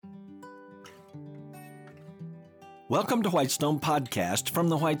Welcome to Whitestone Podcast from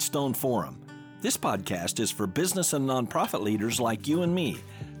the Whitestone Forum. This podcast is for business and nonprofit leaders like you and me,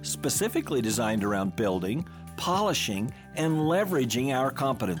 specifically designed around building, polishing, and leveraging our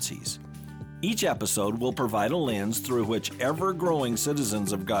competencies. Each episode will provide a lens through which ever-growing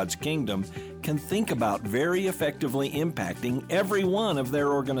citizens of God's kingdom can think about very effectively impacting every one of their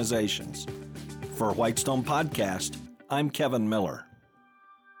organizations. For Whitestone Podcast, I'm Kevin Miller.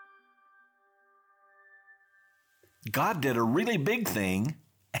 God did a really big thing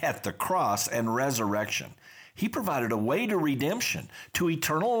at the cross and resurrection. He provided a way to redemption, to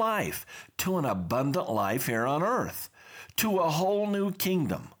eternal life, to an abundant life here on earth, to a whole new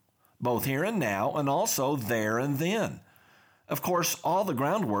kingdom, both here and now and also there and then. Of course, all the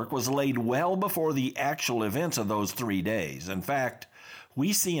groundwork was laid well before the actual events of those 3 days. In fact,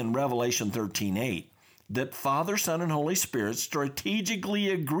 we see in Revelation 13:8 that Father, Son, and Holy Spirit strategically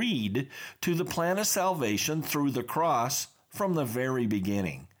agreed to the plan of salvation through the cross from the very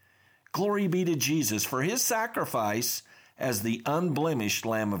beginning. Glory be to Jesus for his sacrifice as the unblemished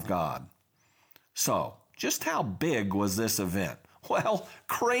Lamb of God. So, just how big was this event? Well,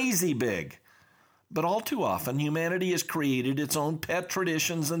 crazy big. But all too often, humanity has created its own pet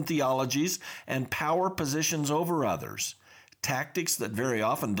traditions and theologies and power positions over others. Tactics that very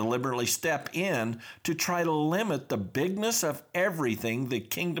often deliberately step in to try to limit the bigness of everything the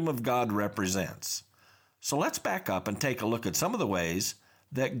kingdom of God represents. So let's back up and take a look at some of the ways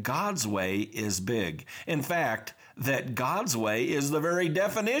that God's way is big. In fact, that God's way is the very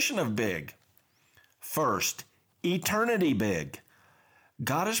definition of big. First, eternity big.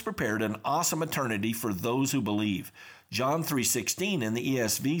 God has prepared an awesome eternity for those who believe. John 3:16 in the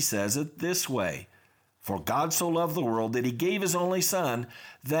ESV says it this way: "For God so loved the world that he gave his only Son,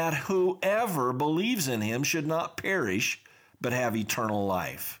 that whoever believes in him should not perish, but have eternal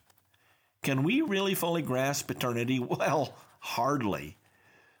life." Can we really fully grasp eternity? Well, hardly.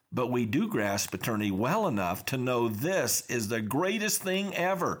 But we do grasp eternity well enough to know this is the greatest thing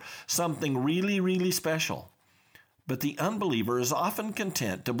ever, something really, really special. But the unbeliever is often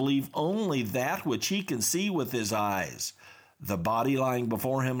content to believe only that which he can see with his eyes. The body lying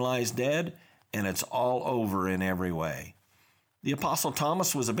before him lies dead, and it's all over in every way. The Apostle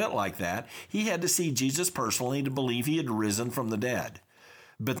Thomas was a bit like that. He had to see Jesus personally to believe he had risen from the dead.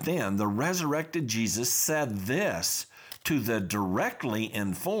 But then the resurrected Jesus said this to the directly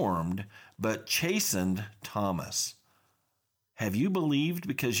informed but chastened Thomas. "Have you believed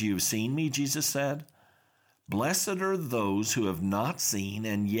because you have seen me?" Jesus said. "Blessed are those who have not seen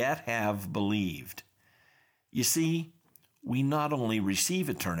and yet have believed." You see, we not only receive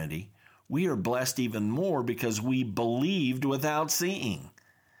eternity, we are blessed even more because we believed without seeing.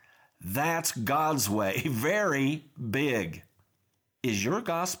 That's God's way, very big. Is your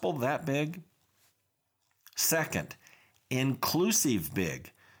gospel that big? Second, inclusive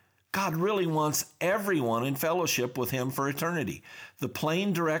big. God really wants everyone in fellowship with him for eternity. The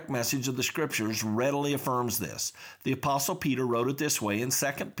plain, direct message of the Scriptures readily affirms this. The Apostle Peter wrote it this way in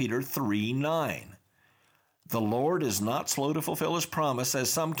 2 Peter 3:9. "The Lord is not slow to fulfill his promise,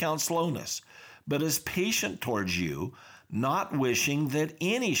 as some count slowness, but is patient towards you, not wishing that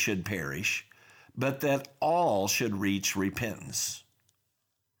any should perish, but that all should reach repentance."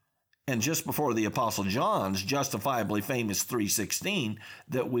 And just before the Apostle John's justifiably famous 3:16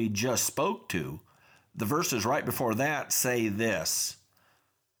 that we just spoke to, the verses right before that say this: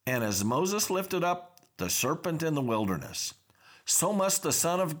 "And as Moses lifted up the serpent in the wilderness, so must the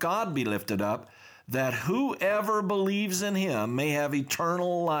Son of God be lifted up, that whoever believes in him may have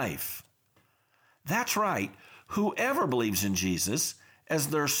eternal life." That's right. Whoever believes in Jesus as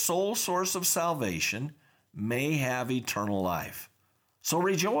their sole source of salvation may have eternal life. So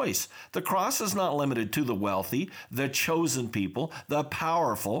rejoice. The cross is not limited to the wealthy, the chosen people, the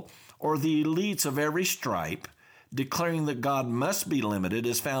powerful, or the elites of every stripe. Declaring that God must be limited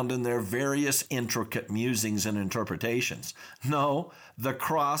is found in their various intricate musings and interpretations. No, the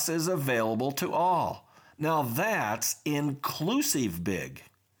cross is available to all. Now that's inclusive big.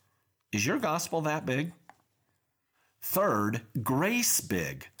 Is your gospel that big? Third, grace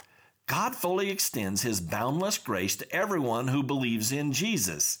big. God fully extends his boundless grace to everyone who believes in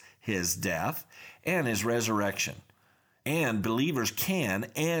Jesus, his death, and his resurrection. And believers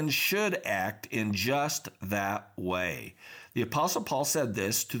can and should act in just that way. The Apostle Paul said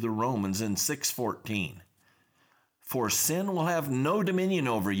this to the Romans in 6:14. "For sin will have no dominion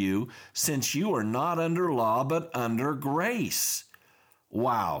over you, since you are not under law, but under grace."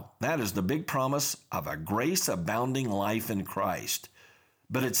 Wow, that is the big promise of a grace-abounding life in Christ.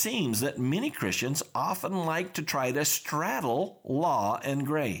 But it seems that many Christians often like to try to straddle law and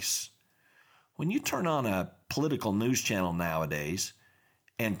grace. When you turn on a political news channel nowadays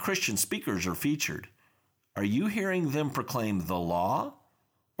and Christian speakers are featured, are you hearing them proclaim the law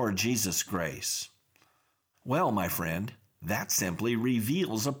or Jesus' grace? Well, my friend, that simply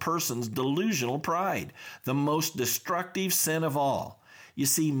reveals a person's delusional pride, the most destructive sin of all. You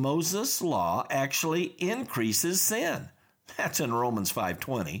see, Moses' law actually increases sin. That's in Romans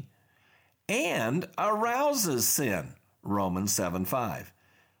 5:20. And arouses sin, Romans 7:5.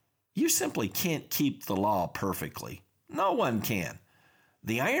 You simply can't keep the law perfectly. No one can.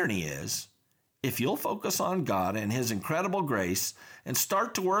 The irony is, if you'll focus on God and His incredible grace and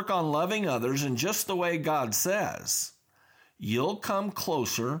start to work on loving others in just the way God says, you'll come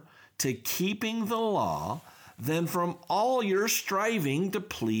closer to keeping the law than from all your striving to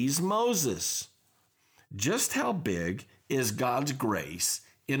please Moses. Just how big is God's grace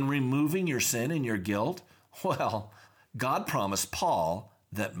in removing your sin and your guilt? Well, God promised Paul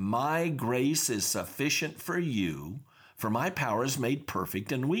that my grace is sufficient for you, for my power is made perfect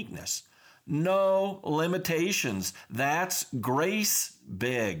in weakness. No limitations. That's grace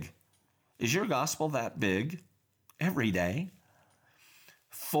big. Is your gospel that big? Every day.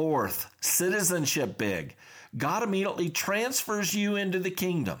 Fourth, citizenship big. God immediately transfers you into the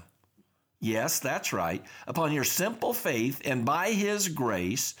kingdom. Yes, that's right. Upon your simple faith and by His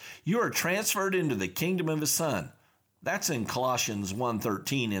grace, you are transferred into the kingdom of His Son. That's in Colossians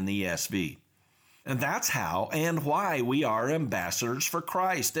 1:13 in the ESV. And that's how and why we are ambassadors for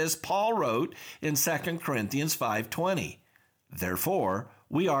Christ, as Paul wrote in 2 Corinthians 5:20. Therefore,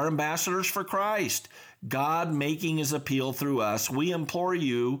 we are ambassadors for Christ, God making His appeal through us. We implore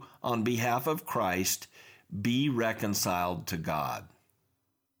you on behalf of Christ, be reconciled to God.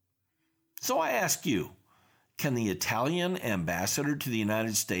 So I ask you, can the Italian ambassador to the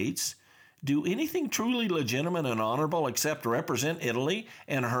United States do anything truly legitimate and honorable except represent Italy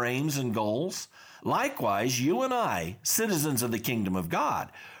and her aims and goals? Likewise, you and I, citizens of the kingdom of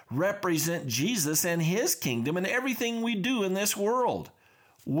God, represent Jesus and His kingdom in everything we do in this world.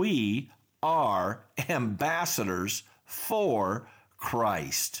 We are ambassadors for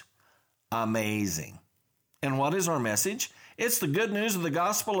Christ. Amazing. And what is our message? It's the good news of the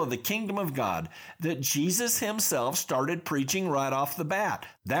gospel of the kingdom of God that Jesus Himself started preaching right off the bat.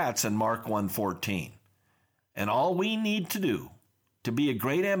 That's in Mark 1:14. And all we need to do to be a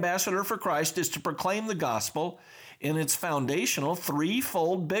great ambassador for Christ is to proclaim the gospel in its foundational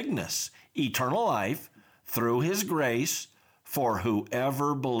threefold bigness: eternal life through His grace for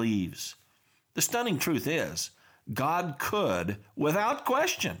whoever believes. The stunning truth is, God could, without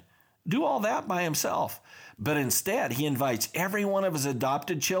question, do all that by Himself. But instead, He invites every one of His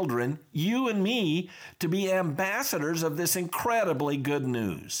adopted children, you and me, to be ambassadors of this incredibly good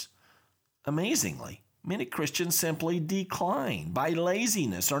news. Amazingly, many Christians simply decline by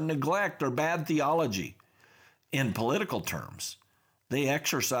laziness or neglect or bad theology. In political terms, they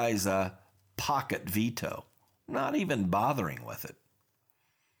exercise a pocket veto, not even bothering with it.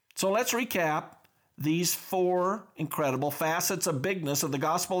 So let's recap these four incredible facets of bigness of the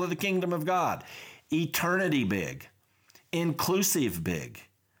gospel of the kingdom of God. Eternity big, inclusive big,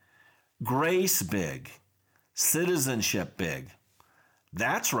 grace big, citizenship big.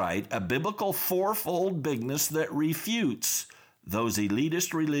 That's right, a biblical fourfold bigness that refutes those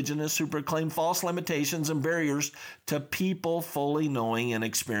elitist religionists who proclaim false limitations and barriers to people fully knowing and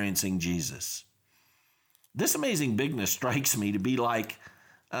experiencing Jesus. This amazing bigness strikes me to be like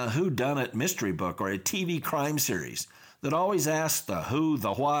a whodunit mystery book or a TV crime series that always asks the who,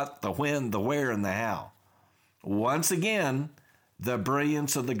 the what, the when, the where, and the how. Once again, the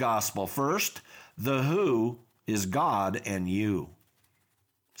brilliance of the gospel. First, the who is God and you.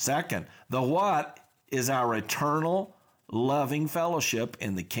 Second, the what is our eternal, loving fellowship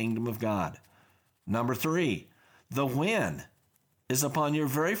in the kingdom of God. Number three, the when is upon your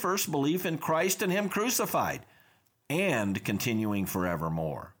very first belief in Christ and Him crucified and continuing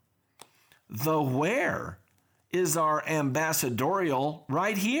forevermore. The where is our ambassadorial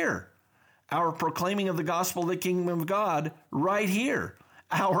right here. Our proclaiming of the gospel of the kingdom of God right here.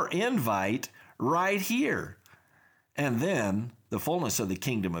 Our invite right here. And then the fullness of the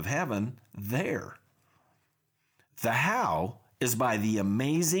kingdom of heaven there. The how is by the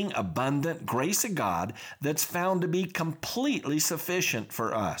amazing, abundant grace of God that's found to be completely sufficient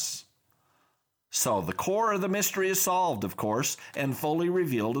for us. So the core of the mystery is solved, of course, and fully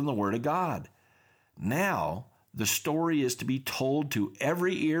revealed in the Word of God. Now, the story is to be told to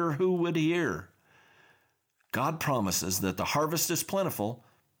every ear who would hear. God promises that the harvest is plentiful,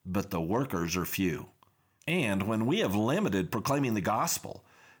 but the workers are few. And when we have limited proclaiming the gospel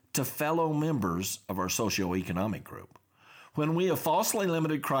to fellow members of our socioeconomic group, when we have falsely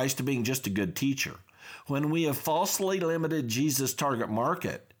limited Christ to being just a good teacher, when we have falsely limited Jesus' target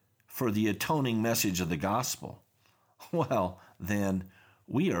market for the atoning message of the gospel, well, then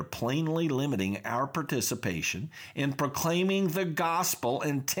we are plainly limiting our participation in proclaiming the gospel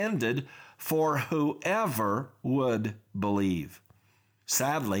intended for whoever would believe.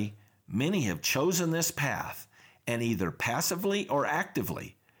 Sadly, many have chosen this path and either passively or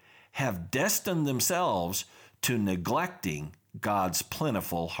actively have destined themselves to neglecting God's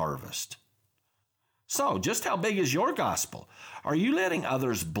plentiful harvest. So, just how big is your gospel? Are you letting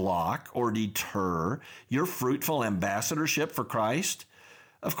others block or deter your fruitful ambassadorship for Christ?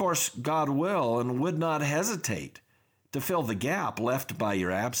 Of course, God will and would not hesitate to fill the gap left by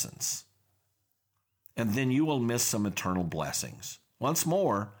your absence. And then you will miss some eternal blessings. Once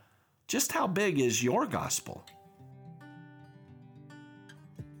more, just how big is your gospel?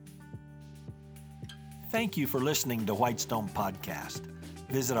 Thank you for listening to Whitestone Podcast.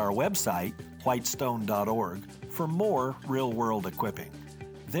 Visit our website, whitestone.org, for more real-world equipping.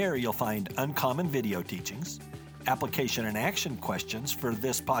 There you'll find uncommon video teachings, application and action questions for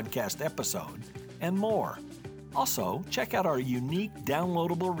this podcast episode, and more. Also, check out our unique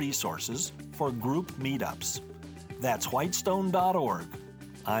downloadable resources for group meetups. That's whitestone.org.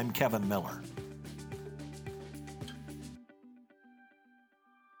 I'm Kevin Miller.